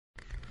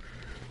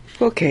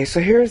Okay, so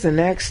here's the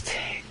next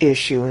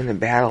issue in the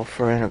battle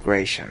for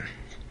integration.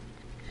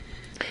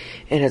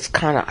 And it's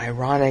kind of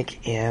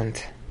ironic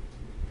and,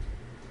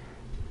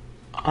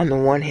 on the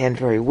one hand,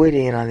 very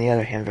witty, and on the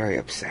other hand, very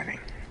upsetting.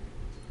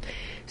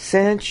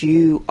 Since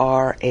you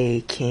are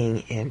a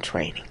king in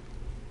training,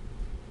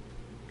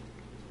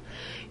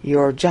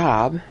 your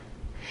job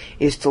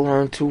is to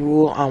learn to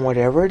rule on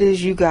whatever it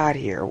is you got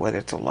here, whether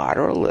it's a lot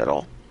or a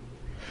little,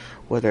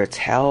 whether it's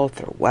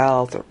health or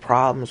wealth or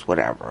problems,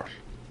 whatever.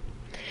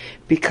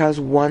 Because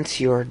once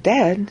you're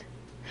dead,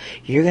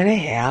 you're going to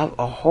have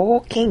a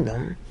whole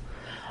kingdom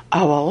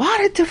of a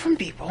lot of different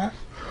people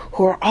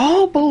who are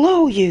all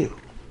below you,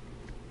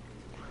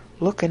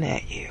 looking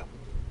at you.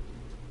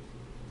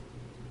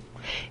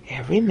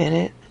 Every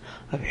minute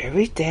of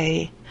every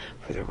day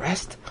for the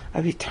rest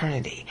of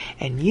eternity.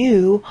 And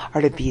you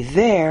are to be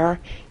their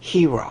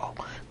hero,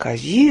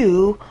 because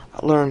you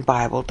learned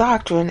Bible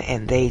doctrine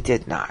and they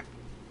did not.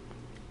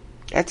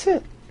 That's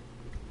it.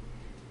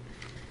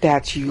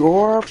 That's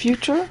your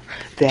future.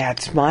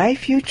 That's my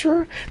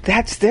future.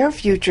 That's their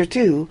future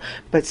too.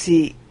 But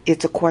see,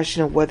 it's a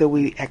question of whether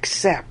we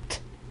accept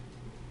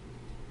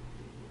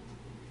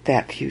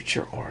that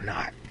future or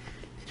not.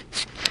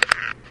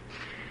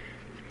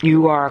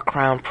 You are a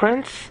crown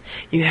prince.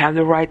 You have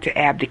the right to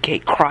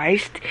abdicate.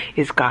 Christ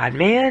is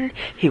God-man.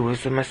 He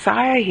was the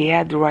Messiah. He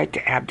had the right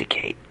to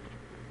abdicate.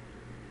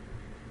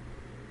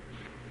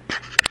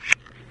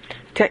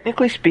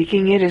 Technically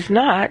speaking, it is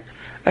not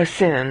a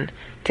sin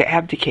to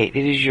abdicate.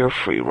 It is your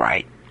free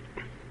right.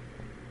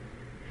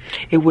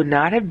 It would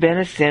not have been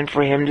a sin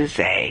for him to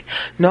say,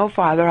 "No,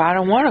 Father, I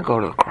don't want to go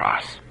to the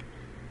cross,"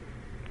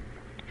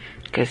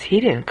 because he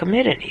didn't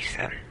commit any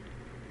sin.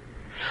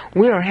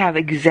 We don't have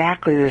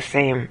exactly the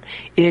same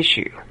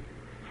issue.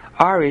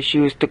 Our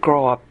issue is to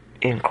grow up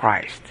in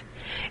Christ.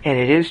 And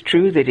it is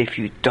true that if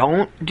you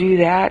don't do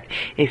that,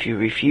 if you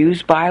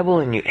refuse Bible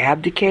and you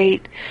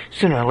abdicate,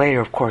 sooner or later,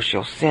 of course,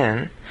 you'll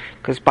sin,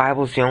 because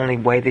Bible is the only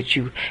way that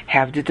you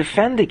have to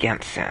defend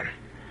against sin.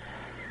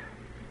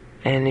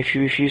 And if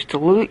you refuse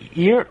to if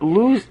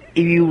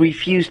you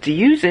refuse to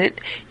use it,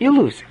 you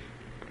lose it.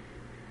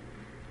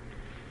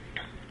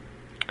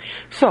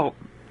 So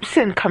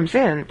sin comes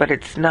in, but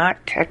it's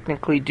not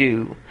technically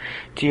due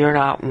to your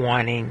not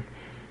wanting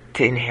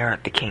to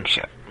inherit the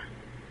kingship.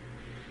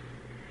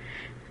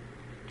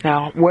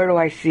 Now, where do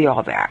I see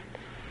all that?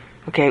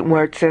 Okay,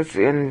 where it says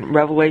in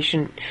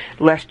Revelation,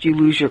 lest you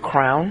lose your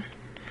crown,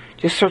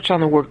 just search on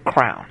the word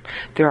crown.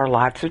 There are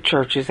lots of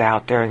churches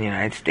out there in the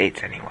United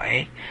States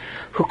anyway,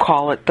 who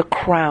call it the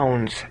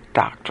crowns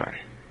doctrine.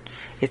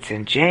 It's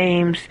in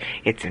James,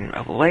 it's in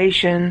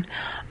Revelation,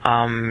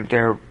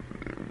 there are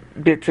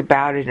bits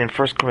about it in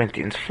 1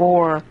 Corinthians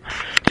 4.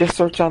 Just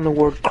search on the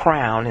word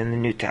crown in the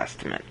New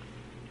Testament.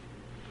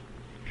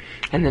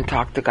 And then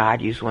talk to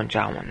God, use 1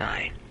 John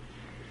 1:9.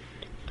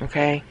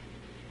 Okay?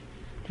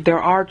 There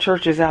are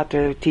churches out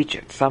there that teach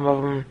it. Some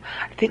of them,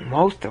 I think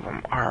most of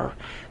them, are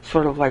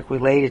sort of like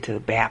related to the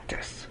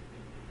Baptists.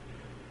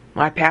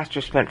 My pastor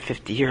spent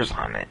 50 years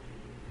on it.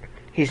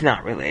 He's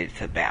not related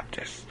to the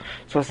Baptists.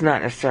 So it's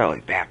not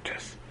necessarily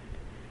Baptist.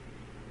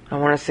 I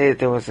want to say that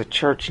there was a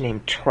church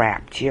named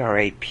TRAP,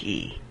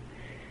 T-R-A-P,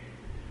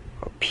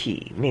 or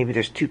P. Maybe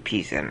there's 2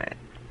 P's in it.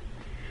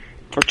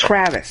 Or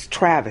Travis.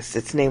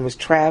 Its name was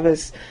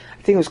Travis.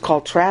 I think it was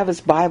called Travis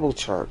Bible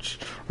Church,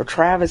 or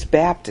Travis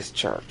Baptist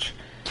Church.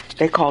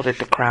 They called it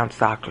the Crowns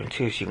Doctrine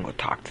too, so you can go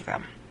talk to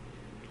them.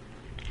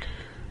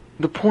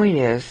 The point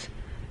is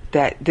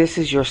that this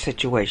is your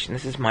situation.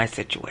 This is my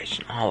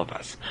situation, all of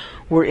us.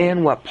 We're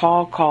in what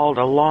Paul called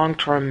a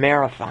long-term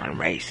marathon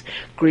race.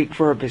 Greek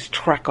verb is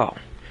trecho.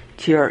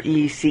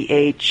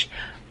 T-R-E-C-H-O,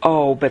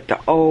 but the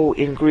O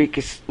in Greek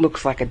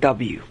looks like a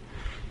W.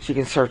 So you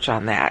can search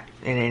on that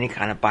in any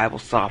kind of Bible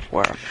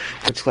software,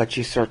 which lets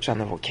you search on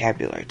the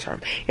vocabulary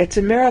term. It's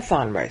a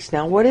marathon race.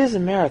 Now, what is a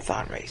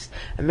marathon race?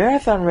 A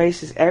marathon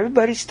race is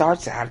everybody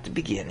starts out at the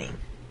beginning,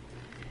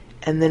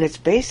 and then it's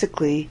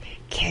basically,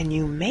 can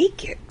you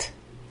make it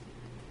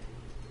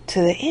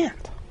to the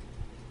end?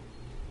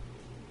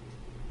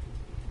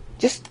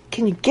 Just,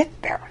 can you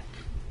get there?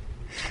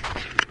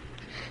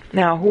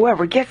 Now,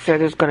 whoever gets there,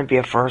 there's going to be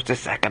a first, a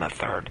second, a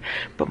third.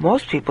 But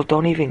most people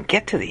don't even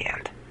get to the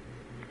end.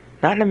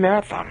 Not in a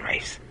marathon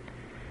race.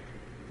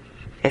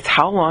 It's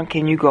how long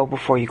can you go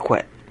before you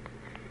quit.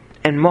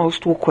 And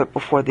most will quit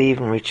before they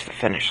even reach the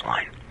finish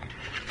line.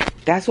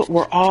 That's what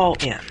we're all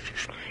in.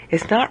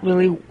 It's not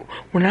really,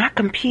 we're not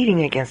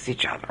competing against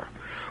each other.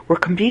 We're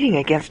competing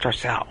against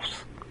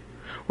ourselves.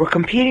 We're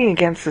competing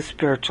against the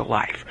spiritual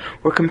life.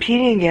 We're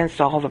competing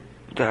against all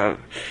the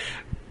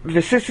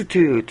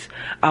vicissitudes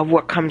of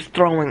what comes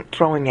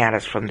throwing at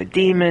us from the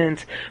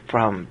demons,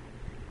 from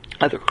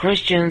other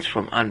Christians,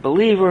 from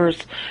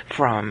unbelievers,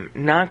 from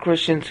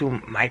non-Christians who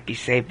might be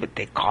saved but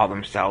they call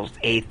themselves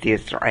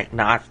atheists or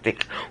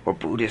agnostic or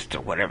Buddhist or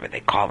whatever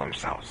they call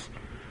themselves.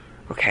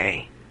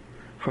 Okay?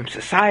 From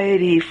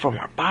society, from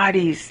our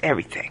bodies,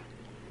 everything.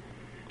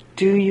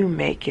 Do you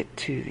make it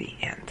to the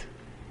end?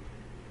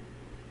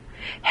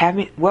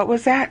 What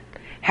was that?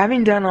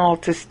 Having done all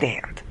to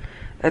stand.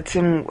 That's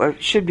in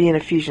should be in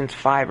Ephesians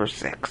 5 or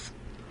 6.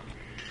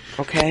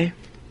 Okay?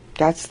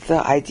 That's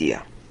the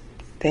idea.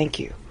 Thank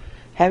you.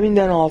 Having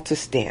done all to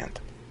stand.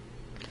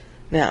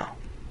 Now,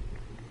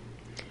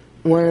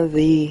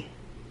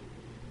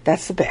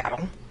 that's the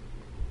battle.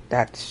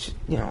 That's,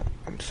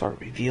 I'm sort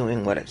of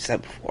reviewing what I've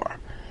said before.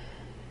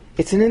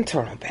 It's an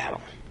internal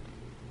battle.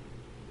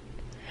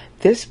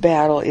 This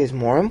battle is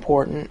more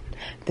important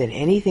than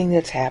anything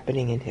that's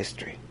happening in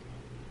history.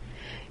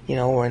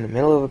 We're in the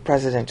middle of a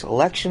presidential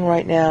election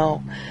right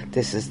now.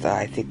 This is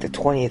I think the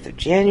 20th of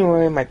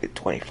January, might be the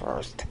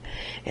 21st.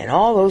 And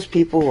all those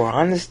people who are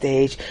on the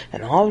stage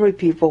and all the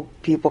people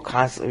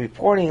constantly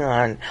reporting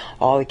on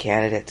all the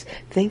candidates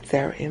think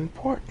they're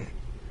important.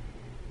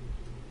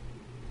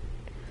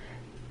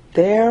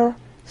 Their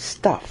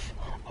stuff,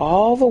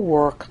 all the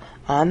work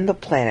on the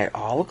planet,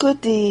 all the good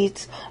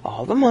deeds,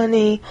 all the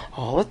money,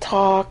 all the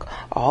talk,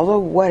 all the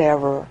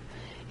whatever,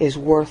 is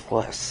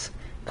worthless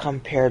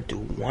compared to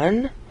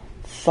one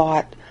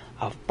thought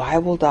of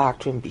Bible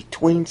doctrine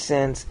between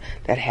sins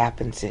that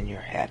happens in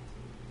your head.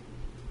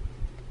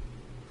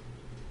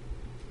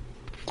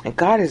 And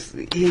God is,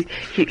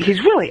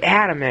 He's really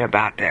adamant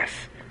about this.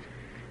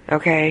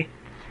 Okay?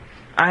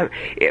 I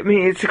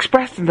mean, it's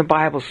expressed in the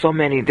Bible so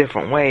many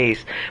different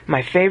ways.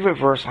 My favorite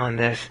verse on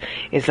this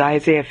is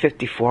Isaiah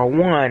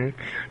 54:1,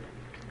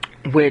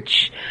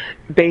 which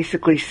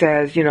basically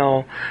says,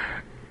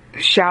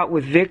 shout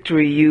with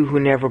victory, you who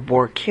never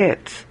bore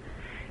kids,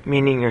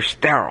 meaning you're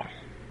sterile.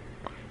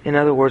 In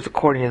other words,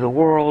 according to the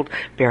world,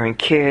 bearing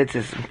kids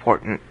is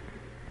important.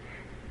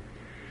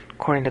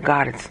 According to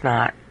God, it's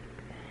not.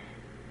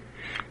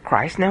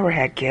 Christ never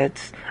had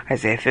kids.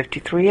 Isaiah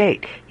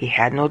 53:8. He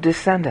had no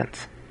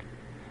descendants.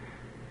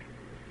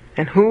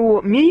 And who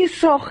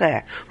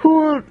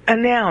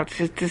announced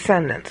his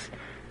descendants?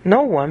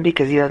 No one,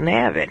 because he doesn't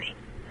have any.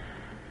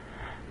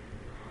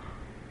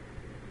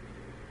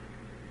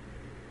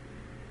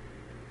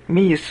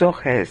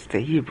 Miyasoche is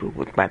the Hebrew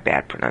with my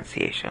bad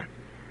pronunciation.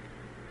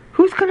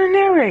 Who's going to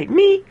narrate?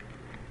 Me.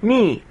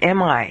 Me.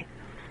 Am I?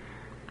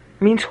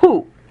 Means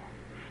who?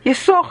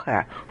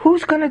 Yesocha.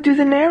 Who's going to do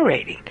the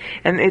narrating?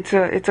 And it's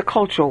a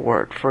cultural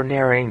word for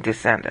narrating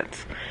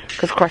descendants.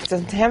 Because Christ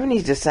doesn't have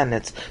any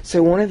descendants.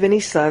 So he won't have any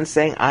sons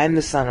saying, I'm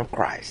the son of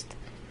Christ.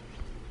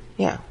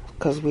 Yeah,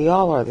 because we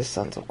all are the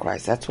sons of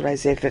Christ. That's what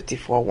Isaiah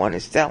 54:1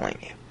 is telling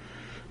you.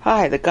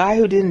 Hi, the guy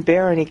who didn't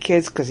bear any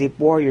kids because he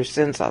bore your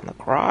sins on the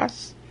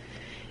cross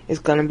is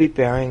going to be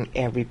bearing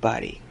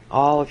everybody.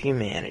 All of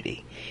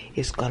humanity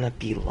is going to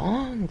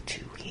belong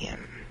to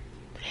him.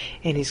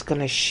 And he's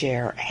going to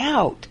share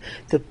out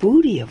the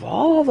booty of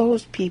all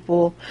those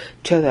people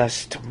to the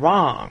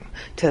strong,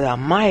 to the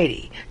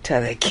mighty, to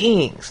the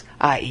kings,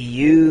 i.e.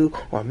 you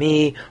or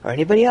me or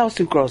anybody else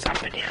who grows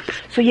up in him.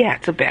 So yeah,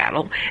 it's a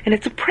battle, and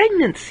it's a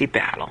pregnancy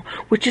battle,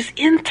 which is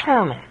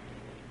internal.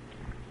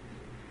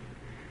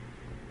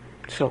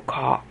 So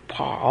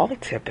Paul,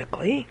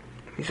 typically,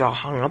 he's all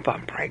hung up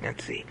on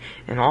pregnancy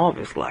in all of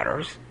his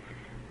letters.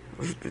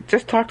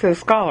 Just talk to the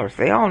scholars.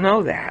 They all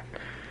know that.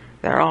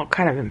 They're all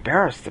kind of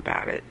embarrassed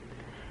about it.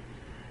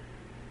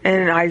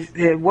 And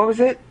what was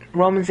it?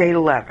 Romans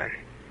 8:11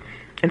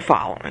 and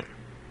following.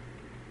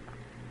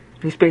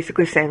 He's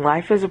basically saying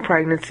life is a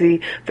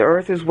pregnancy. The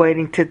earth is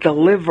waiting to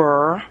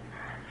deliver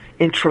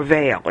in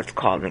travail, it's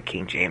called in the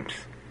King James,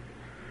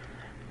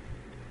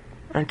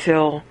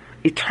 until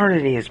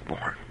eternity is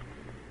born.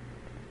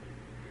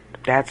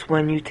 That's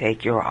when you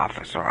take your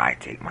office, or I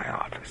take my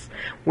office.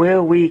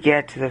 Will we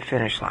get to the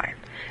finish line?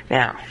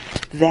 Now,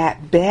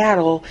 that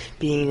battle,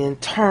 being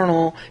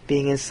internal,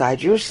 being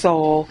inside your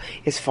soul,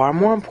 is far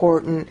more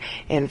important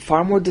and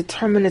far more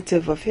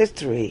determinative of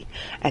history,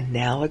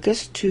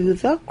 analogous to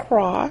the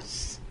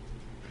cross.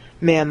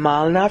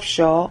 Me'amal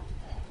nafsho,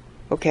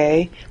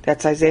 okay,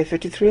 that's Isaiah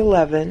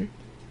 53:11,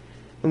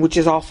 which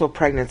is also a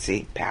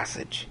pregnancy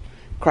passage.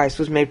 Christ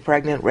was made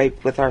pregnant,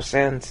 raped with our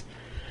sins.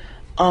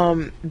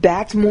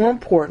 That's more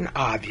important,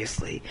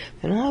 obviously,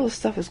 than all the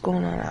stuff that's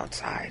going on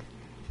outside.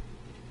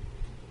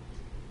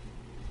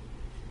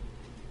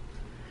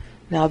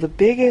 Now the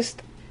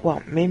biggest,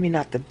 well, maybe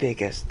not the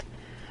biggest,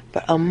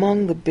 but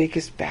among the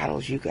biggest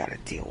battles you got to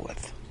deal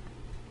with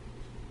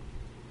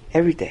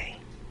every day.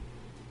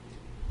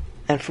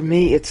 And for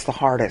me, it's the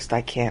hardest.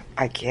 I can't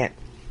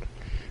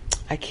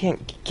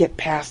get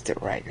past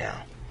it right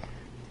now.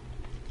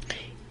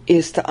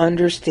 Is to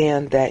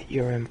understand that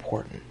you're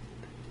important.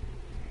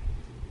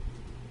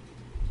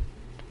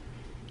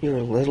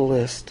 Your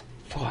littlest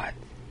thought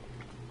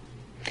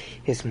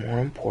is more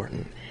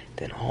important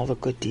than all the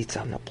good deeds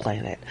on the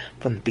planet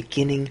from the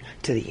beginning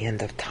to the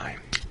end of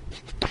time.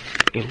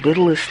 Your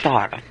littlest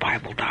thought of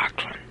Bible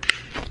doctrine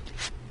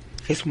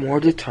is more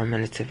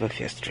determinative of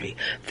history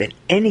than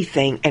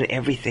anything and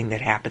everything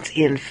that happens.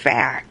 In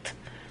fact,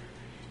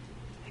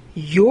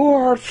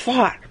 your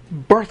thought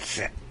births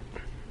it.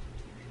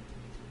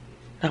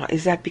 Now,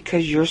 is that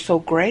because you're so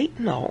great?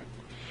 No.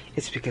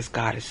 It's because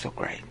God is so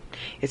great.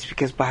 It's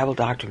because Bible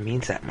doctrine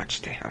means that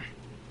much to him.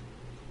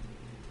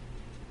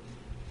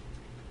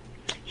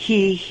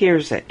 He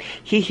hears it.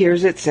 He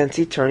hears it since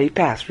eternity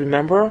past.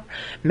 Remember,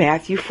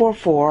 Matthew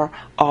 4:4,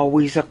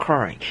 always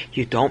occurring.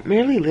 You don't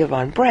merely live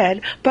on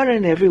bread, but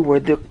on every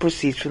word that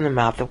proceeds from the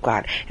mouth of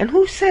God. And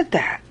who said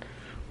that?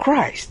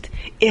 Christ.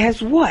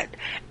 As what?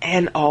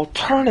 An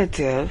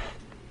alternative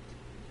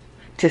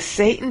to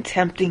Satan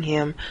tempting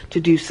him to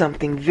do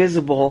something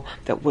visible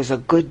that was a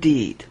good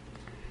deed.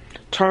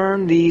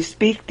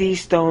 Speak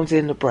these stones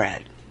into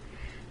bread.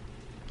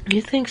 You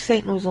think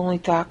Satan was only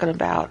talking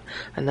about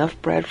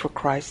enough bread for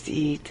Christ to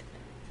eat?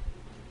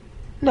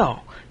 No.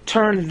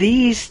 Turn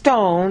these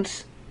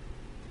stones,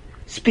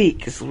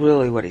 speak is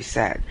really what he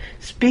said.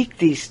 Speak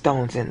these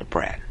stones into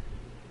bread.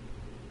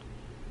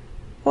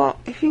 Well,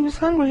 if he was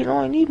hungry, he'd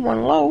only need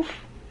one loaf.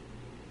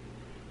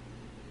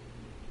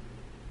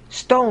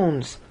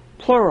 Stones,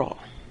 plural.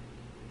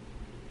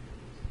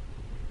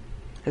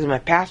 As my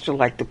pastor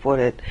liked to put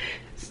it,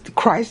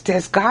 Christ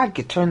as God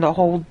could turn the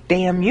whole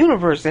damn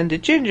universe into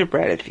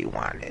gingerbread if he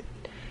wanted.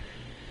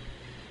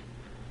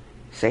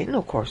 Satan,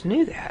 of course,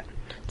 knew that.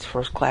 It's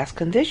first-class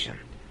condition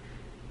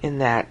in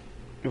that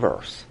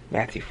verse,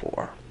 Matthew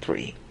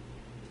 4:3.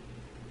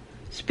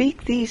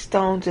 Speak these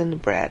stones in the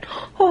bread.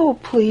 Oh,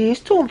 please,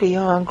 don't be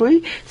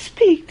hungry.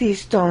 Speak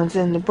these stones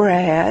in the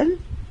bread.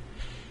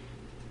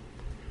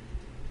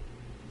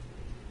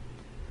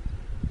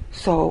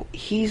 So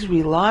he's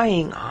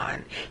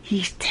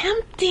he's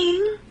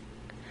tempting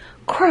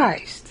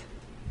Christ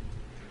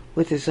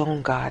with his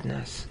own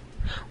godness,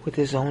 with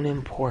his own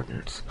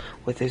importance,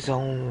 with his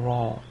own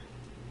role,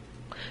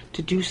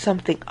 to do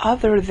something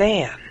other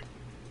than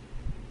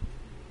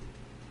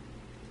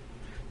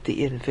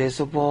the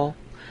invisible,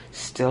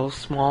 still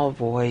small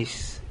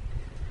voice,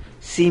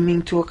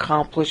 seeming to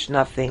accomplish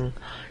nothing,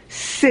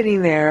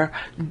 sitting there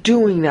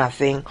doing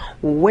nothing,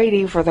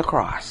 waiting for the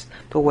cross,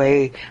 the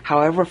way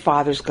however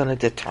Father's going to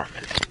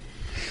determine it,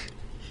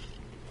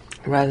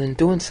 rather than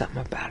doing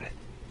something about it.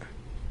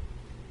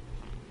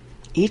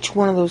 Each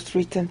one of those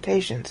three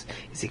temptations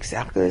is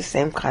exactly the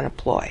same kind of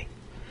ploy.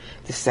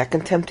 The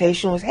second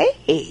temptation was,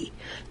 hey,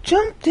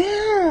 jump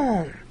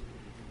down.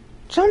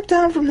 Jump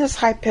down from this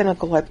high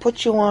pinnacle I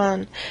put you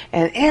on,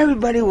 and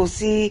everybody will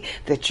see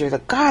that you're the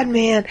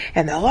God-man,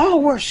 and they'll all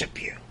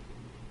worship you.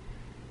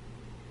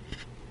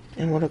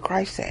 And what did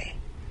Christ say?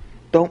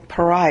 Don't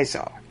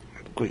paraizo,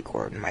 the Greek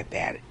word in my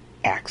bad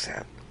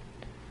accent.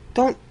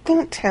 Don't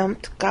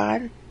tempt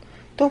God.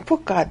 Don't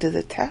put God to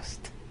the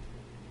test.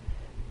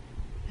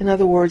 In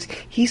other words,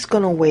 he's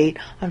going to wait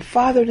on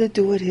Father to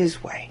do it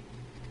his way.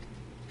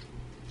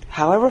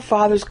 However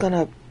Father's going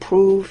to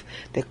prove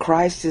that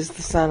Christ is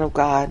the Son of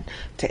God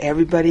to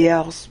everybody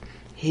else,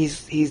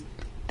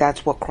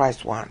 that's what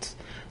Christ wants,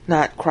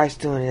 not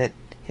Christ doing it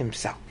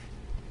himself.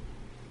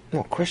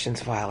 Well,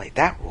 Christians violate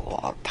that rule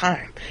all the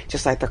time,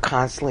 just like they're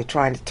constantly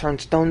trying to turn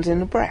stones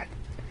into bread.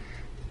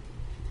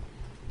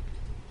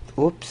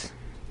 Oops.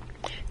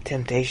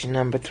 Temptation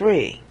number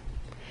 3.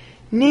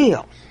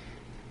 Kneel.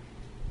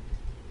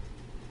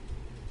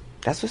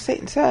 That's what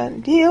Satan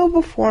said. Kneel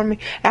before me.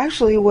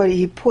 Actually,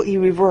 he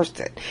reversed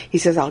it. He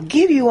says, I'll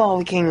give you all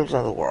the kingdoms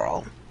of the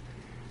world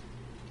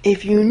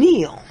if you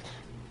kneel.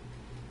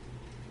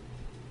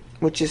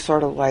 Which is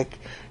sort of like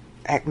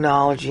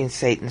acknowledging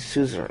Satan's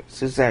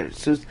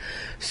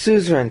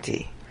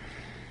suzerainty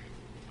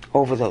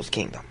over those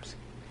kingdoms.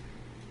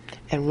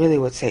 And really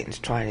what Satan's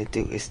trying to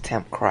do is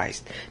tempt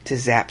Christ to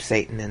zap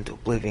Satan into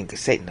oblivion, because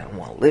Satan doesn't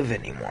want to live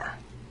anymore.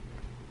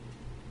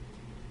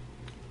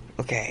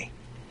 Okay.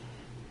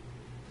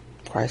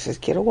 Christ says,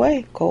 get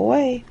away, go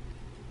away.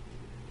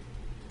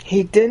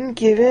 He didn't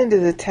give in to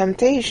the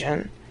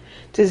temptation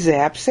to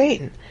zap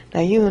Satan.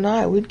 Now you and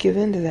I would give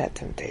in to that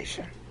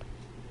temptation.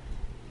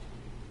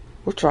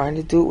 We're trying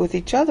to do it with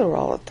each other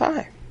all the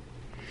time.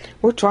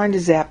 We're trying to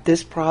zap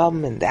this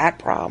problem and that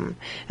problem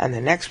and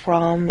the next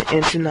problem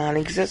into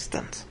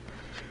non-existence.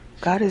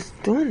 God is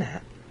doing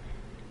that.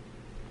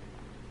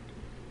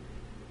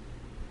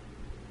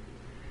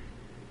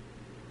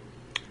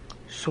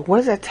 So what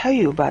does that tell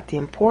you about the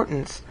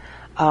importance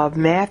of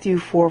Matthew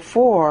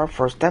 4:4,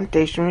 first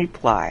temptation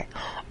reply,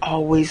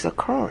 always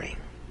occurring?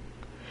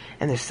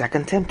 And the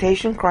second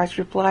temptation, Christ's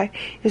reply,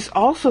 is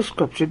also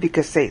scripture,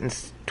 because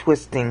Satan's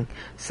twisting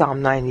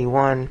Psalm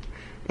 91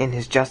 in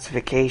his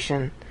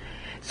justification.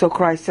 So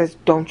Christ says,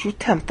 don't you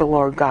tempt the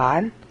Lord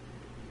God.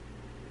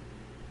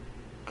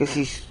 Because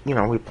he's,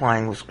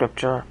 replying with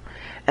scripture.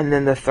 And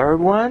then the third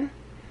one,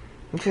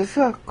 he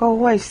says, go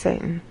away,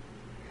 Satan.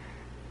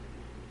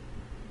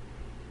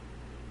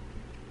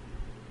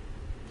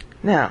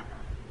 Now,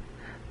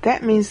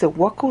 that means that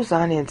what goes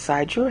on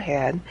inside your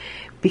head,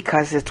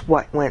 because it's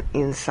what went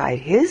inside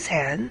his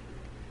head,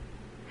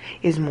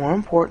 is more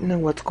important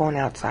than what's going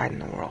outside in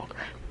the world.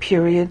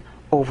 Period.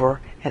 Over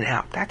and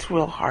out. That's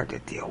real hard to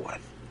deal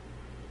with.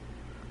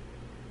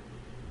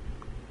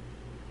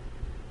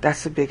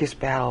 That's the biggest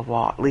battle of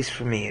all. At least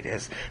for me it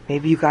is.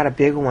 Maybe you got a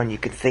bigger one you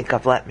can think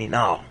of, let me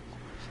know.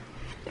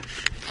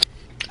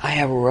 I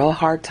have a real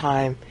hard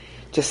time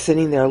just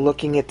sitting there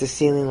looking at the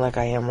ceiling like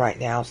I am right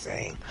now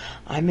saying,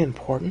 I'm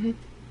important.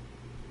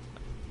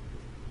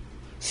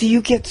 See,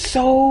 you get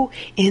so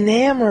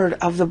enamored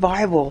of the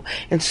Bible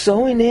and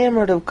so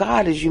enamored of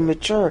God as you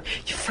mature,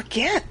 you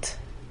forget.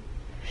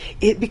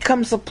 It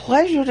becomes a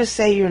pleasure to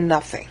say you're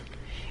nothing.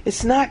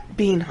 It's not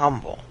being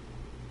humble.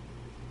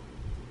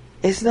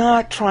 It's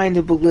not trying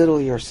to belittle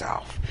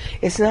yourself.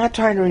 It's not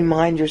trying to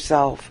remind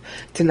yourself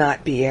to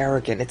not be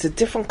arrogant. It's a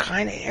different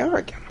kind of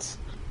arrogance.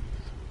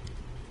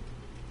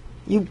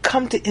 You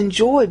come to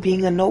enjoy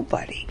being a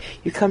nobody.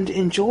 You come to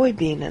enjoy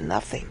being a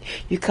nothing.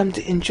 You come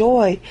to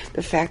enjoy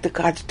the fact that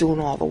God's doing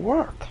all the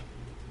work.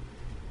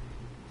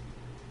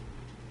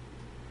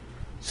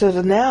 So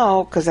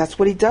now, because that's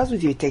what he does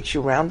with you, he takes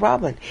you round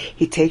robin.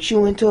 He takes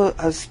you into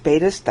a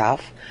spate of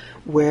stuff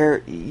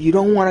where you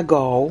don't want to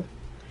go.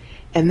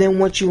 And then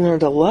once you learn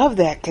to love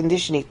that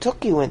condition he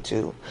took you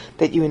into,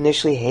 that you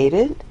initially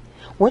hated,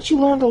 once you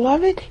learn to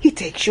love it, he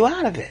takes you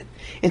out of it,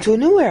 into a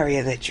new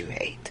area that you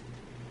hate.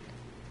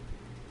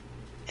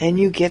 And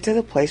you get to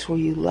the place where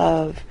you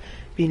love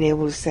being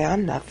able to say,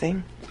 I'm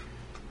nothing.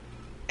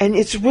 And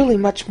it's really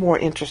much more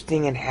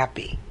interesting and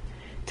happy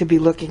to be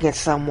looking at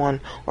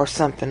someone or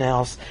something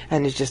else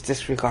and to just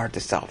disregard the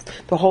self.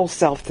 The whole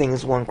self thing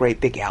is one great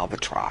big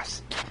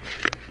albatross.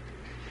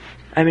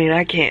 I mean,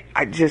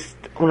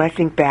 when I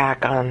think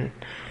back on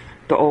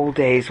the old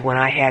days when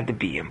I had to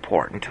be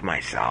important to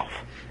myself,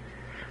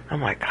 I'm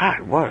like,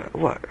 God,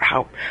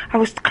 how? I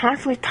was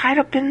constantly tied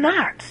up in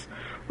knots.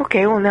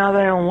 Okay, well, now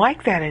that I don't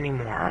like that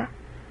anymore,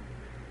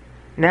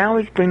 now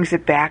he brings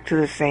it back to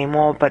the same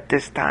old, but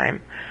this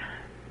time,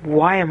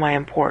 why am I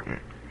important?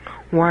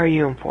 Why are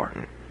you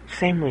important?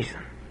 Same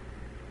reason.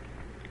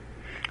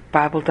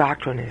 Bible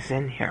doctrine is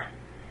in here.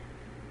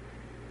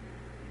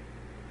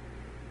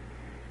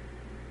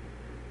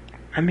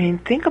 I mean,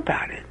 think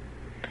about it.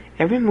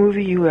 Every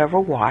movie you ever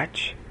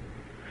watch,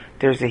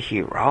 there's a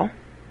hero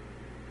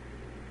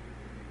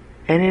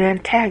and an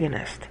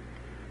antagonist.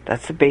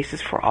 That's the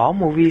basis for all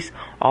movies,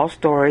 all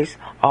stories,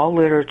 all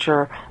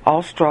literature,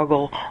 all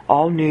struggle,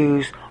 all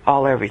news,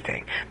 all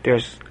everything.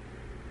 There's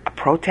a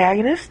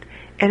protagonist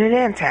and an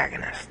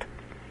antagonist.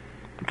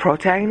 The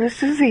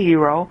protagonist is the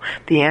hero,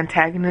 the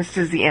antagonist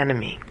is the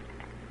enemy.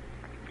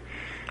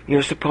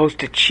 You're supposed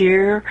to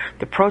cheer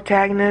the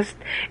protagonist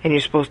and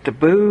you're supposed to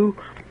boo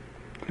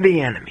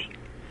the enemy.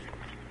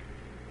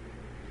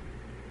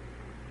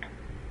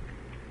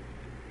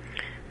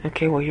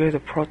 Okay, well, you're the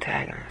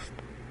protagonist.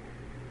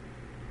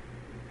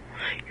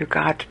 You're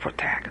God's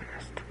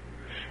protagonist.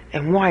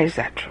 And why is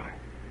that true?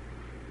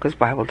 Because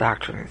Bible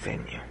doctrine is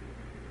in you.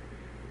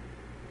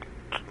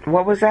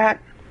 What was that?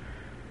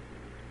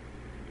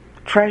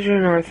 Treasure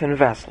in earthen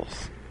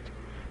vessels.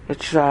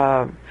 It's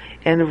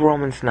end of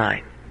Romans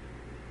 9.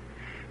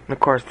 And of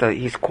course,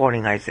 he's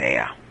quoting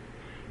Isaiah.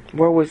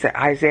 Where was it?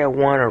 Isaiah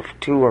 1 or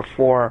 2 or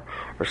 4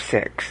 or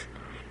 6.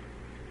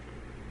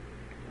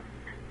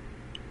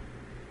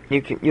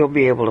 You'll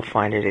be able to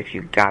find it if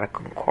you've got a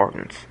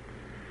concordance.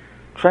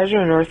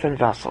 Treasure in earthen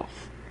vessels.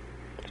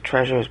 The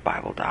treasure is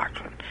Bible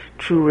doctrine.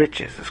 True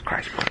riches, as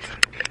Christ puts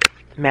it.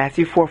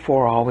 Matthew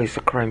 4:4 always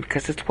occurring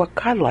because it's what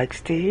God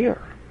likes to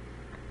hear.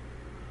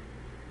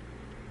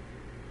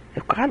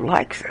 If God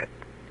likes it,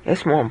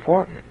 it's more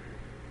important.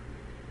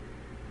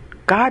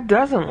 God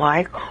doesn't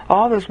like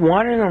all this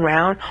wandering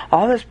around,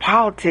 all this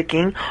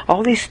politicking,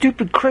 all these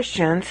stupid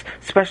Christians,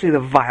 especially the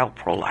vile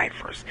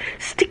pro-lifers,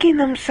 sticking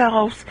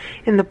themselves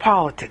in the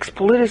politics,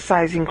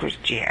 politicizing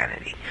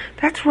Christianity.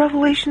 That's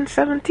Revelation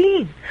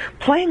 17,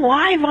 playing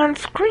live on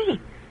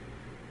screen.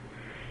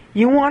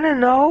 You want to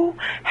know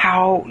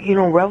how,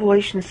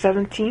 Revelation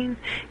 17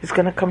 is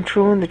going to come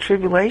true in the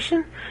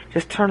tribulation?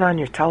 Just turn on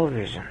your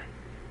television.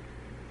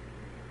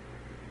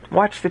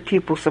 Watch the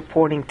people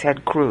supporting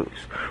Ted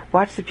Cruz.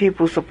 Watch the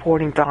people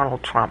supporting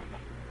Donald Trump.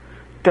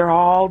 They're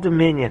all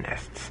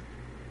dominionists,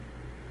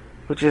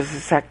 which is a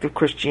sect of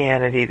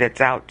Christianity that's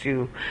out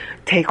to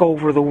take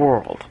over the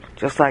world,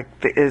 just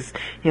like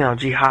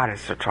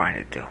jihadists are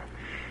trying to do.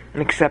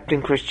 And except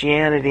in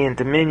Christianity and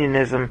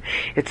dominionism,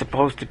 it's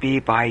supposed to be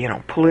by,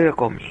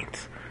 political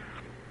means,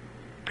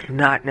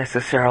 not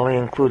necessarily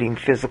including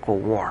physical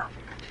war.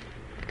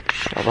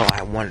 Although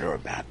I wonder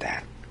about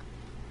that.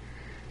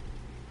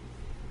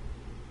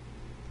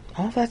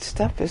 All that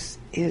stuff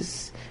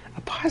is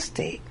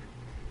apostate.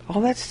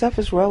 All that stuff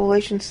is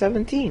Revelation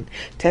 17.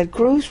 Ted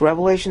Cruz,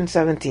 Revelation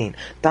 17.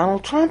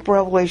 Donald Trump,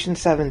 Revelation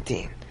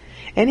 17.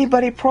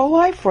 Anybody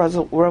pro-life,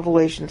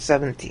 Revelation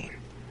 17.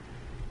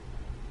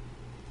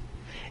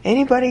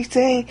 Anybody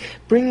saying,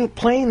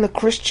 playing the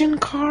Christian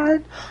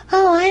card?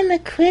 Oh, I'm a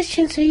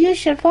Christian, so you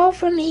should vote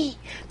for me.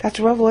 That's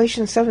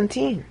Revelation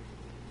 17.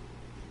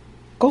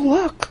 Go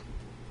look.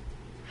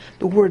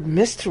 The word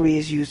mystery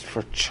is used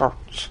for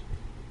church.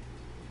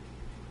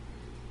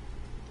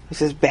 It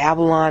says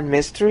Babylon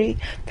mystery.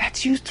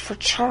 That's used for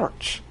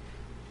church.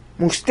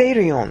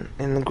 Mysterion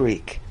in the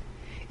Greek.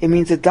 It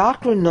means a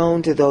doctrine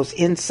known to those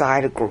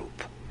inside a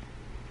group.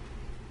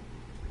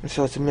 And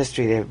so it's a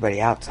mystery to everybody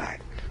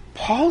outside.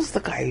 Paul's the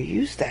guy who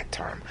used that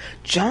term.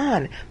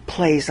 John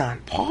plays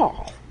on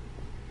Paul.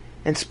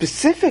 And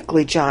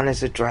specifically, John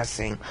is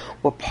addressing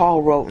what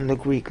Paul wrote in the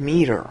Greek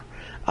meter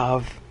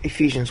of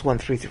Ephesians 1,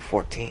 3 through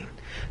 14.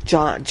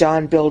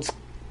 John builds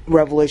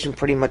Revelation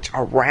pretty much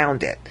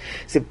around it.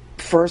 So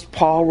first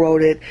Paul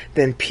wrote it,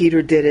 then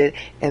Peter did it,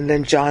 and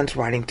then John's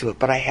writing to it.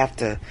 But I have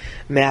to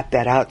map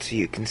that out so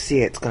you can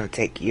see it. It's going to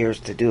take years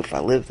to do if I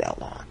live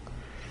that long.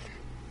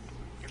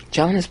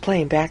 John is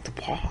playing back to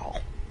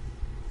Paul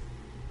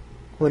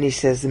when he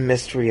says the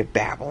mystery of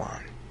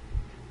Babylon.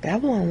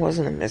 Babylon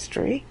wasn't a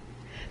mystery.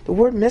 The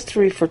word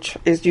mystery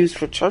is used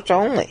for church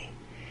only,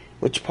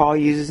 which Paul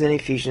uses in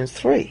Ephesians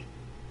 3.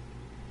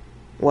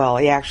 Well,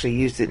 he actually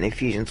used it in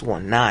Ephesians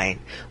 1:9,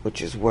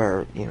 which is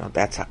where,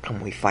 that's how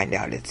come we find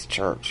out it's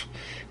church.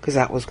 Because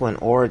that was when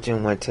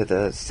Origen went to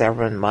the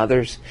Seven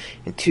Mothers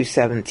in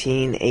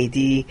 217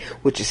 AD,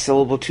 which is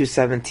syllable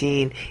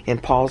 217 in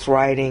Paul's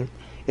writing.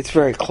 It's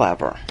very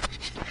clever.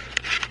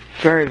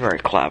 Very, very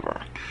clever.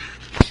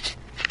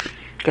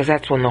 Because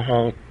that's when the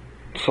whole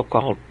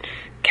so-called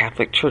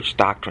Catholic Church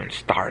doctrine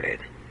started.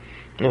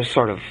 It was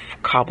sort of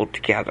cobbled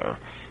together,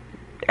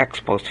 ex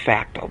post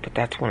facto, but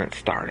that's when it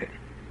started.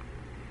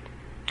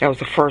 That was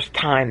the first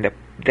time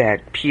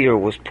that Peter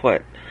was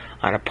put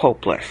on a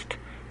pope list.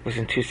 It was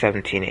in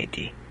 217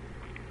 AD.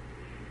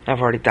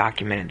 I've already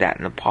documented that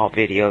in the Paul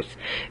videos.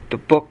 The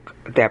book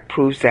that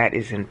proves that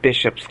is in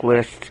Bishop's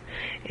List,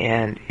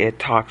 and it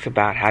talks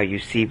about how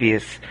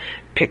Eusebius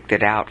picked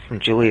it out from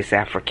Julius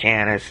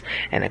Africanus,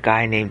 and a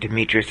guy named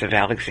Demetrius of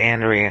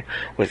Alexandria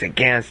was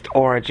against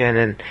Origen,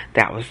 and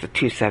that was the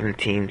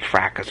 217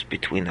 fracas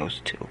between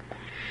those two.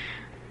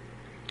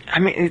 I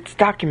mean, it's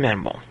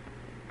documentable.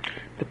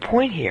 The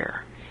point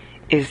here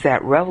is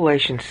that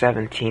Revelation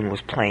 17 was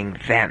playing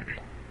then,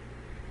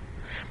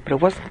 but it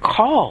wasn't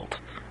called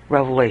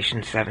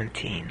Revelation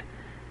 17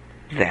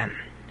 then.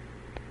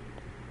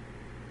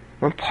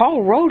 When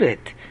Paul wrote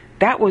it,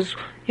 that was,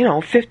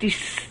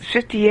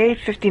 58,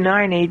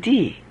 59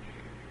 AD.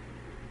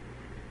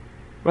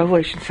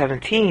 Revelation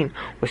 17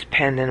 was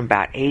penned in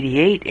about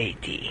 88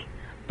 AD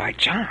by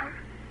John.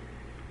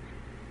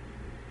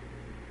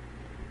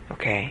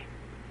 Okay?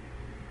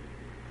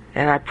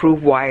 And I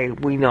prove why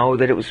we know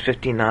that it was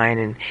 59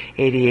 and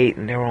 88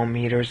 in their own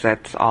meters.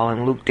 That's all in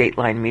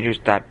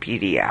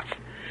LukeDatelineMeters.pdf.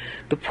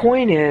 The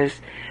point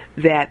is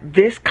that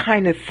this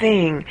kind of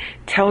thing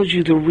tells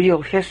you the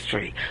real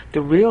history.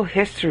 The real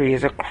history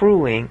is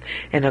accruing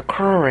and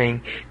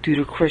occurring due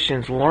to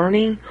Christians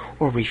learning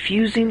or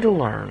refusing to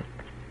learn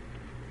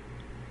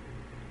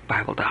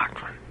Bible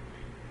doctrine.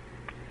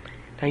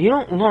 Now, you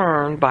don't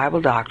learn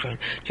Bible doctrine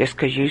just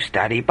because you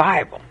study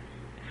Bible.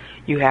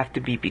 You have to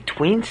be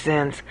between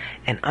sins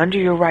and under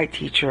your right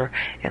teacher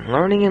and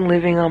learning and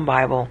living on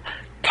Bible,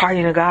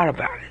 talking to God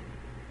about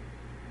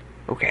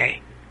it.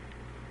 Okay?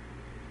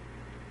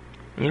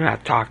 You don't have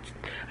to talk.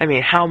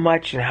 How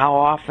much and how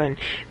often,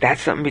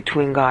 that's something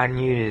between God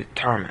and you to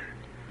determine.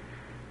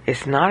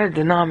 It's not a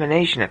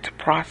denomination, it's a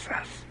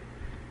process.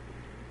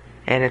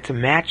 And it's a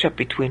matchup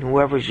between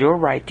whoever's your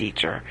right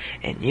teacher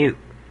and you.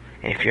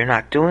 And if you're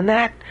not doing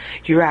that,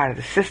 you're out of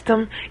the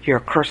system. You're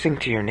cursing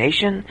to your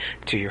nation,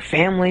 to your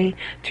family,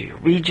 to your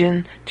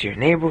region, to your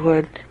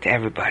neighborhood, to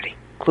everybody,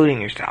 including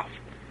yourself.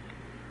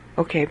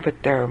 Okay,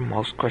 but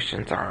most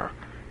Christians are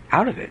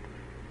out of it.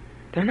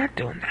 They're not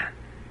doing that.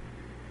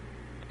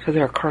 So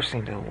they're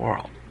cursing to the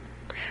world.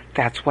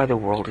 That's why the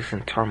world is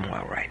in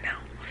turmoil right now.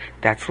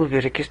 That's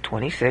Leviticus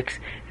 26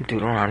 and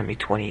Deuteronomy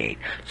 28.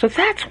 So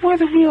that's where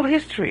the real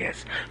history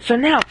is. So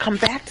now, come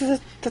back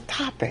to the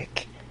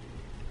topic.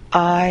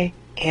 I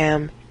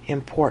am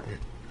important.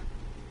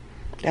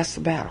 That's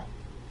the battle.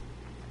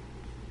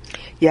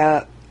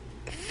 You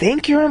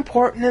think you're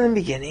important in the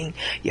beginning.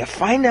 You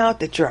find out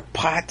that you're a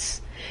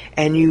putz,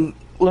 and you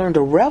learn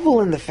to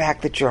revel in the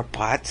fact that you're a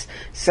putz.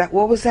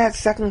 What was that?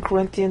 2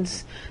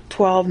 Corinthians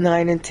 12,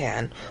 9, and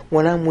 10.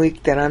 When I'm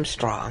weak, then I'm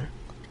strong.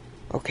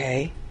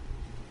 Okay?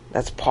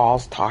 That's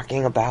Paul's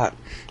talking about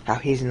how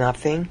he's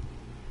nothing.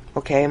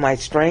 Okay, my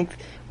strength,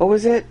 what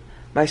was it?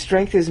 My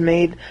strength is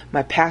made,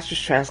 my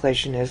pastor's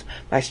translation is,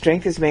 my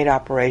strength is made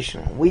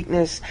operational.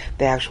 Weakness,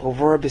 the actual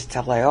verb is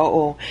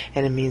teleoo,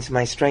 and it means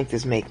my strength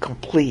is made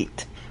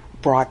complete,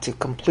 brought to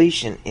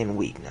completion in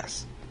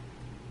weakness,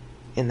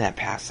 in that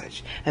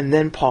passage. And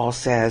then Paul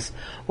says,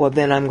 well,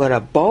 then I'm going to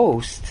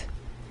boast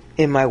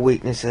in my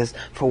weaknesses,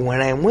 for when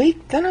I'm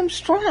weak, then I'm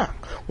strong.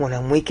 When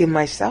I'm weak in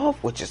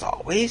myself, which is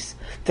always,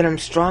 then I'm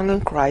strong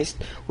in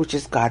Christ, which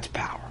is God's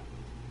power.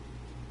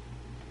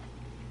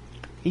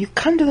 You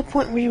come to the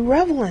point where you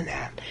revel in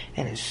that.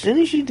 And as soon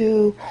as you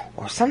do,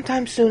 or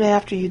sometime soon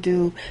after you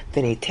do,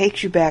 then he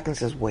takes you back and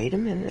says, wait a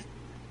minute.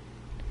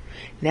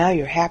 Now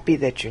you're happy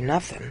that you're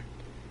nothing.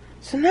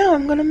 So now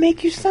I'm going to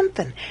make you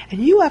something. And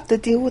you have to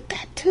deal with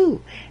that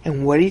too.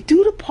 And what did he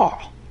do to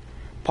Paul?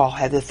 Paul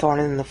had the thorn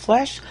in the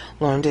flesh,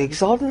 learned to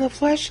exalt in the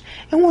flesh,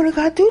 and what did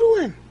God do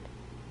to him?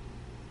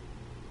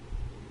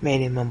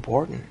 Made him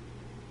important.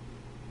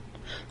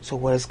 So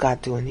what is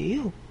God doing to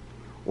you?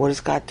 What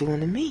is God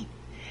doing to me?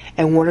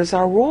 And what is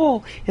our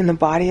role in the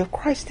body of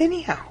Christ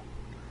anyhow?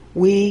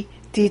 We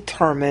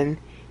determine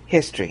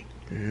history.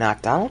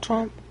 Not Donald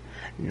Trump,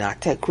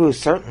 not Ted Cruz,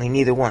 certainly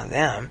neither one of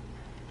them.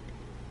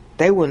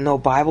 They wouldn't know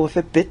Bible if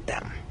it bit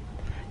them.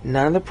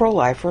 None of the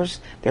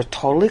pro-lifers, they're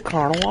totally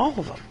carnal, all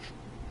of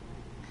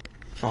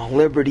them.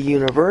 Liberty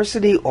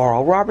University,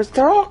 Oral Roberts,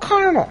 they're all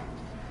carnal.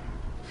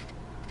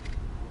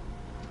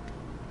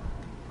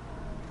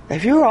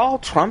 If you're all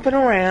trumping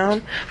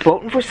around,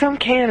 voting for some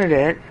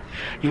candidate,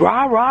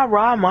 rah, rah,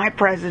 rah, my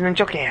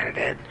presidential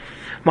candidate,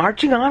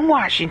 marching on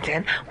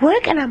Washington, we're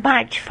going to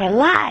march for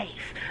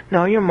life.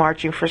 No, you're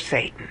marching for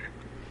Satan.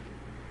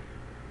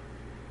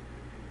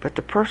 But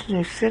the person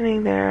who's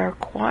sitting there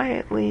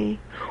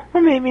quietly,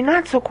 or maybe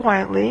not so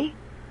quietly,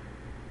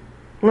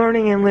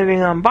 learning and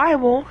living on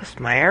Bible, that's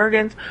my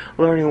arrogance,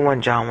 learning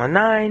 1 John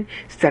 1:9,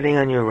 studying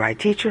on your right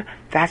teacher,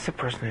 that's the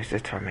person who's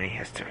determining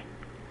history.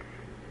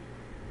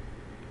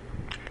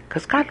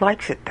 Because God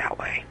likes it that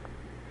way.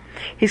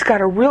 He's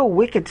got a real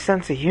wicked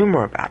sense of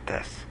humor about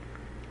this.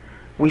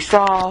 We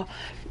saw,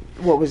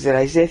 what was it,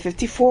 Isaiah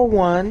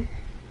 54:1,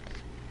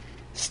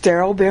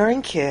 sterile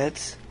bearing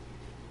kids.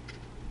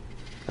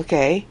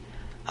 Okay,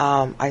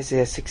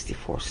 Isaiah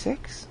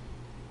 64:6,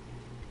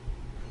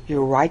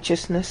 your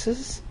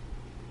righteousnesses.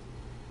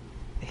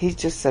 He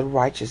just said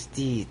righteous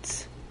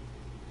deeds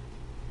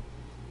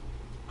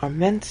are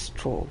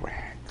menstrual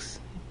rags.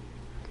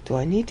 Do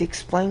I need to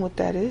explain what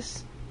that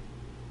is?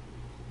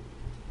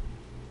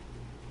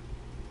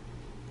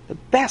 The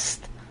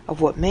best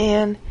of what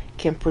man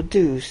can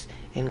produce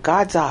in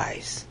God's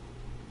eyes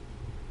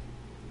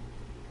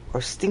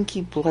are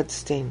stinky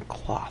blood-stained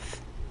cloth.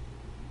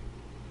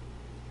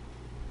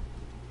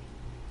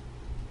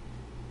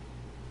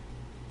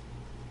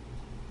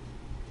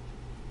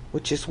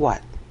 Which is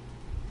what?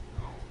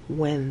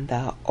 When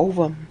the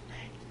ovum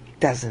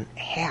doesn't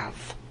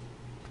have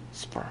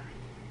sperm.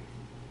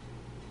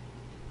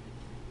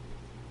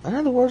 In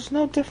other words,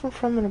 no different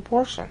from an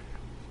abortion.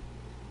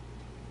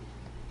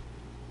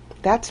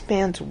 That's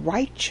man's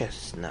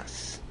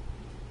righteousness.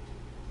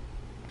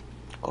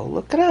 Go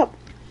look it up.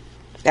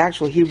 The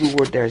actual Hebrew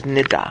word there is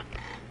nidah.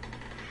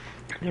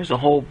 There's a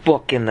whole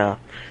book in the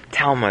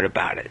Talmud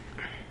about it.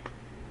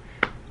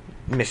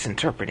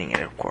 Misinterpreting it,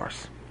 of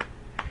course.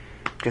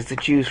 Because the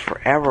Jews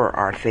forever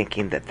are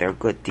thinking that their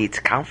good deeds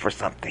count for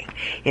something,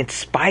 in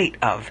spite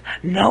of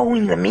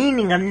knowing the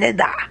meaning of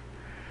nidah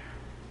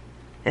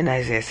in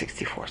Isaiah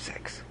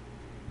 64:6.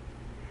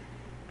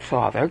 So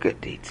all their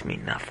good deeds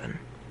mean nothing.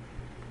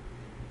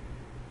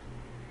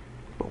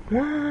 But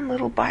one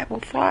little Bible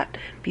thought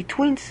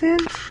between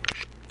sins,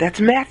 that's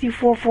Matthew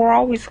 4:4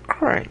 always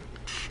occurring.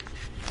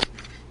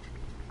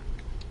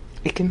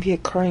 It can be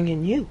occurring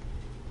in you.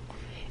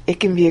 It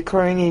can be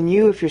occurring in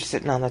you if you're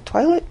sitting on the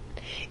toilet.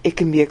 It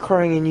can be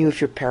occurring in you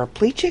if you're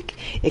paraplegic.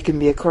 It can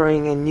be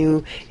occurring in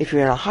you if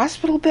you're in a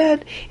hospital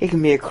bed. It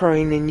can be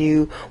occurring in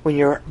you when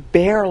you're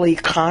barely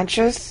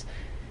conscious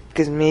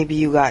because maybe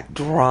you got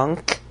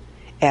drunk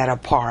at a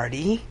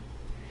party.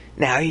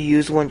 Now you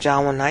use 1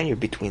 John 1:9, you're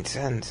between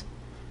sins.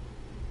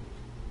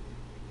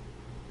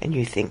 And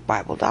you think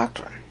Bible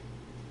doctrine.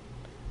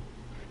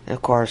 And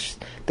of course,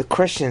 the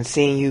Christians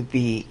seeing you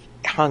be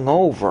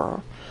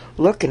hungover,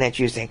 looking at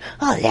you saying,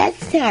 oh,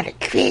 that's not a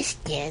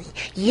Christian.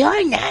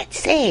 You're not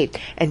saved.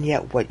 And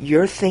yet what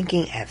you're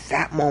thinking at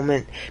that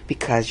moment,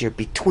 because you're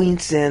between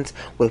sins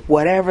with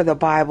whatever the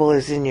Bible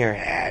is in your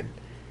head,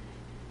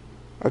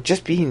 or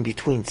just being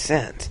between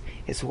sins,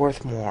 is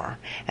worth more.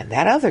 And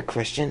that other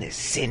Christian is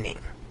sinning.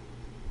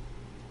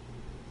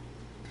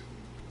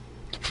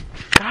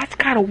 God's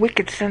got a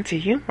wicked sense of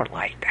humor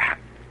like that.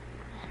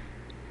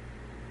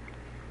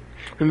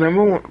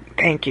 Remember when,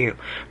 thank you.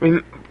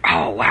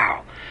 Oh,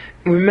 wow.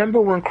 Remember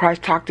when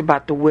Christ talked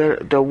about the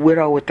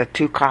widow with the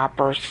 2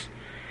 coppers?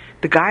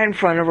 The guy in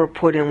front of her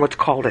put in what's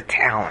called a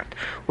talent,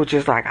 which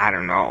is like, I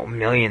don't know, $1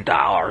 million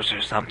or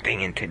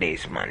something in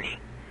today's money.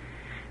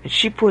 And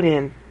she put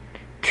in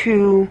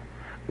 2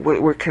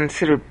 what were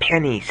considered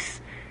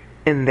pennies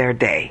in their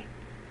day.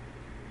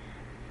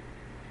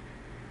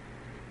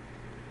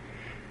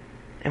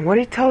 And what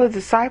did he tell the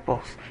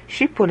disciples?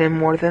 She put in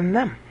more than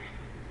them.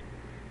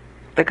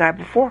 The guy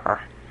before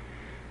her.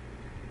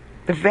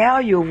 The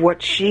value of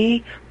what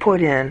she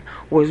put in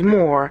was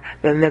more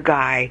than the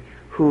guy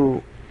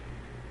who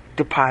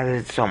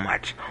deposited so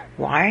much.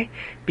 Why?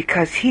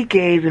 Because he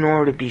gave in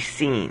order to be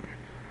seen.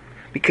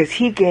 Because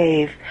he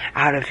gave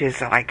out of his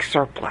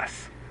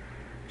surplus.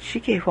 She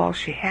gave all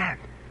she had.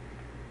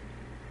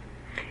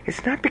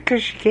 It's not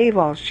because she gave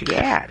all she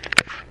had.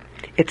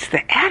 It's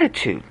the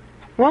attitude.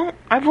 Well,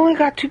 I've only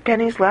got 2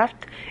 pennies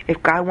left.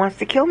 If God wants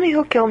to kill me,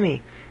 he'll kill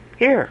me.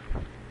 Here.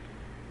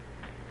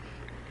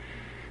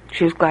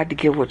 She was glad to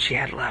give what she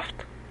had left.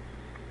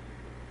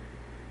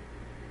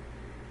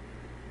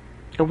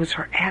 It was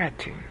her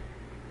attitude.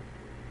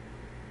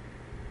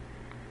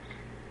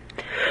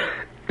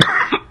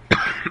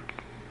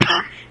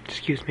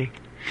 Excuse me.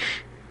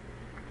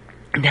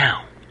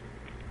 Now,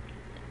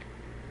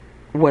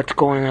 what's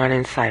going on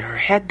inside her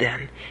head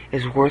then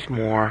is worth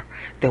more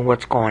than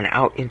what's going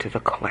out into the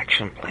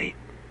collection plate.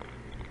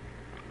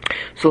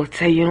 So let's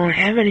say you don't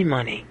have any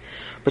money,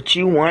 but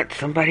you want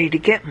somebody to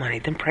get money,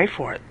 then pray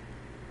for it.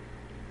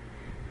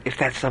 If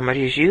that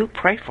somebody is you,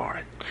 pray for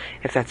it.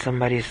 If that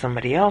somebody is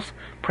somebody else,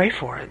 pray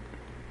for it.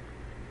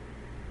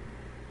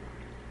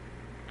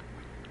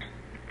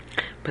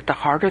 But the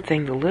harder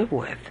thing to live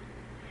with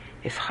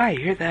is, hi,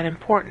 you're that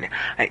important.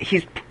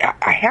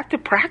 I have to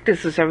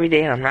practice this every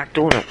day, and I'm not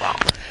doing it well.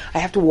 I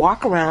have to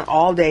walk around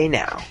all day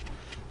now,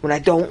 when I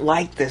don't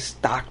like this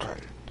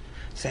doctrine,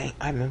 saying,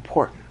 I'm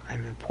important,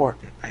 I'm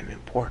important, I'm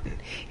important.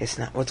 It's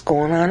not what's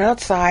going on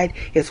outside,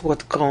 it's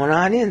what's going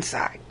on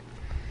inside.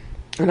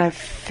 And I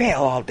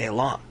fail all day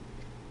long.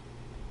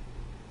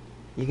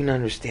 You can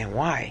understand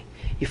why.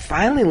 You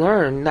finally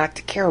learn not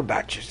to care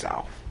about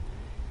yourself.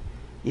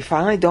 You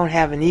finally don't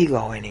have an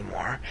ego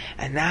anymore.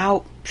 And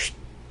now,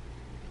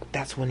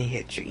 that's when he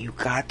hits you. You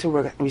got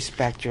to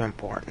respect you're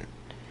important.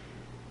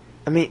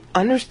 I mean,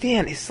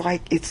 understand, it's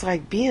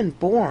like being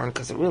born,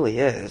 because it really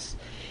is.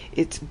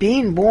 It's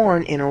being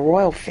born in a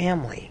royal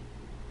family.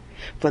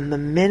 From the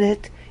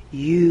minute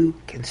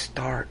you can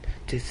start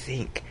to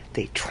think,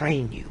 they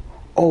train you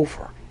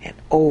over and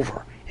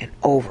over and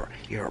over.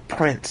 You're a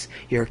prince.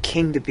 You're a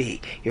king to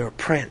be. You're a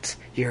prince.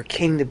 You're a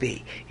king to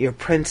be. You're a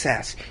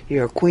princess.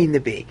 You're a queen to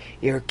be.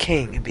 You're a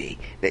king to be.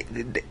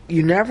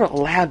 You're never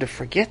allowed to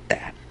forget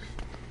that.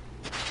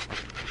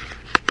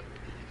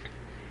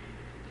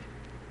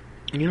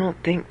 You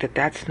don't think that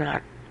that's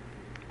not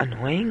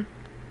annoying?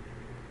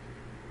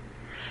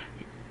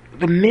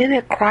 The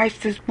minute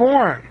Christ is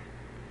born,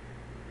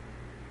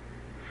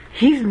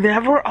 he's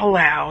never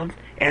allowed,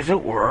 as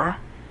it were,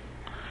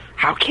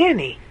 how can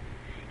he?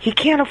 He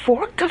can't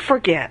afford to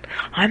forget.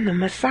 I'm the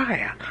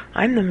Messiah.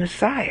 I'm the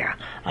Messiah.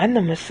 I'm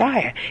the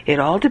Messiah. It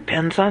all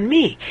depends on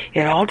me.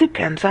 It all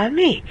depends on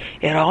me.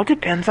 It all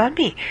depends on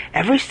me.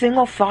 Every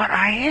single thought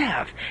I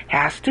have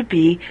has to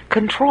be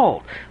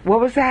controlled.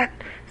 What was that?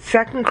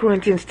 2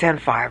 Corinthians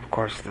 10:5, of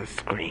course, the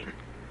screen.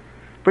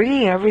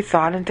 Bringing every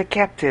thought into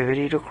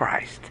captivity to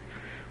Christ.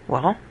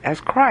 Well,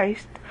 as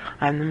Christ,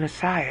 I'm the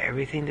Messiah.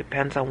 Everything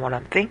depends on what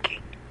I'm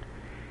thinking.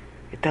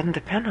 It doesn't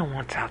depend on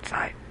what's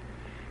outside.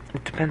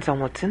 It depends on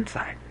what's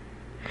inside.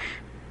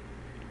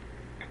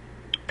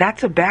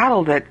 That's a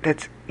battle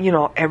that's,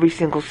 every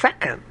single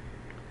second.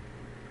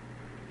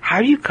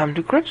 How do you come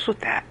to grips with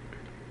that?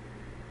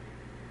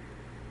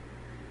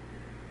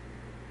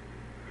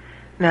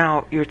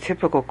 Now, your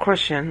typical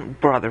Christian,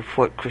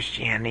 brotherfoot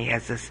Christianity,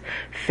 has this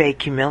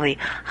fake humility.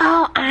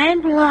 Oh,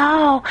 I'm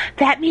low.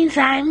 That means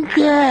I'm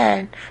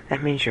good.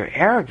 That means you're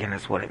arrogant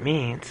is what it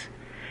means.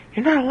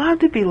 You're not allowed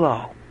to be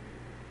low.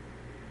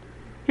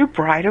 You're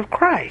bride of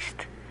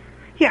Christ.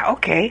 Yeah,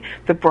 okay,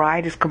 the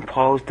bride is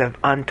composed of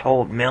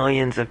untold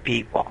millions of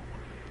people.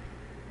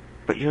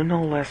 But you're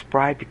no less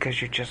bride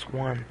because you're just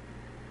one.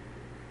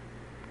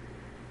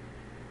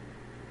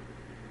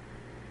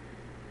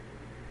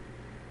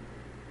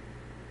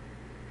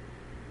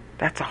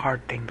 That's a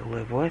hard thing to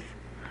live with.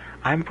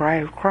 I'm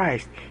bride of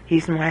Christ.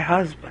 He's my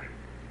husband.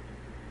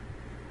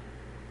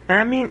 And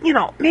I mean,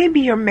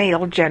 maybe you're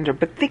male gender,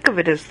 but think of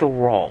it as the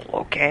role,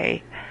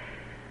 okay?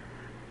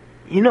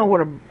 You know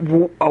what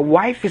a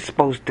wife is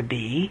supposed to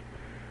be.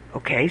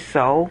 Okay,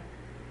 so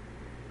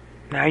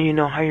now you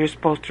know how you're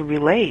supposed to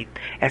relate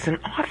as an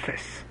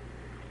office.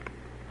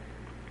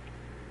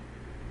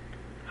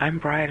 I'm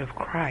bride of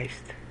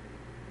Christ.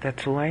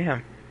 That's who I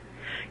am.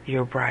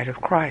 You're bride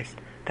of Christ.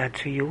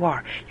 That's who you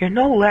are. You're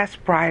no less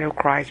bride of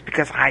Christ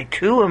because I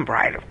too am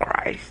bride of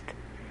Christ.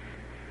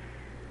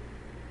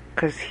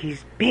 Because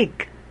he's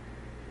big.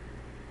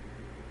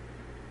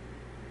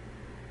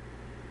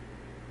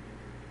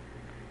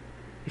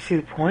 You see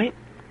the point?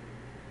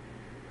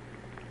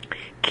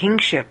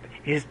 Kingship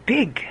is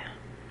big.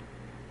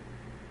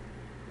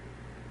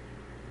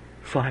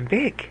 So I'm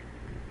big.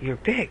 You're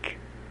big.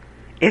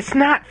 It's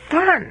not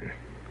fun.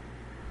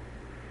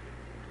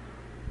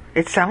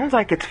 It sounds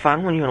like it's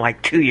fun when you're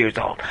like 2 years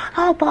old.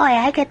 Oh boy,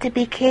 I get to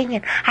be king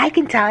and I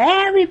can tell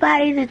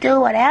everybody to do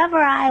whatever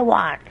I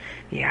want.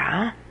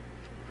 Yeah?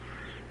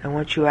 And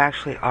once you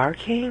actually are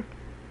king,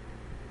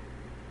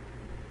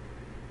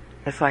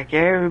 it's like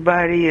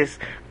everybody is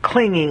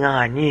clinging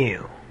on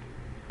you.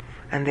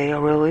 And they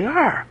really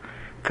are.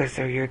 Because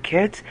they're your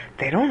kids.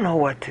 They don't know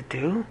what to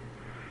do.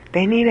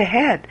 They need a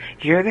head.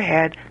 You're the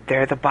head.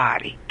 They're the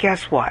body.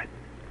 Guess what?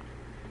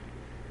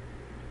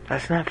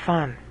 That's not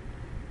fun.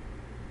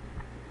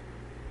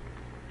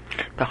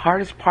 The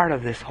hardest part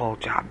of this whole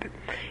job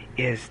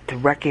is to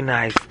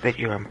recognize that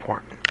you're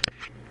important.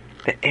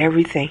 That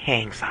everything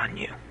hangs on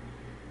you.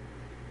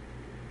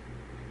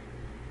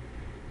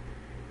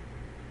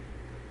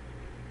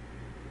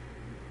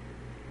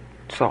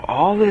 So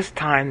all this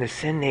time, the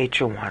sin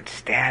nature wants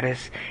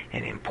status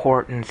and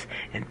importance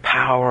and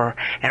power.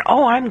 And,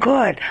 oh, I'm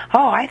good.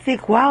 Oh, I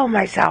think well of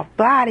myself.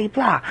 Blah, de,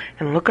 blah.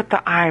 And look at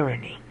the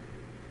irony.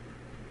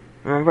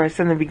 Remember I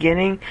said in the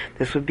beginning,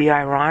 this would be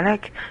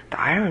ironic? The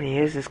irony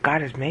is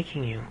God is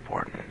making you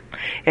important.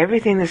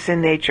 Everything the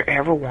sin nature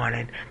ever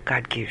wanted,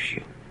 God gives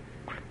you.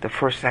 The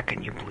first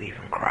second you believe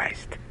in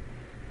Christ.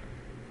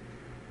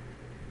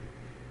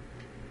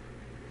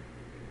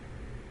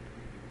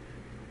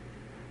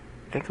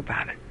 Think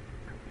about it.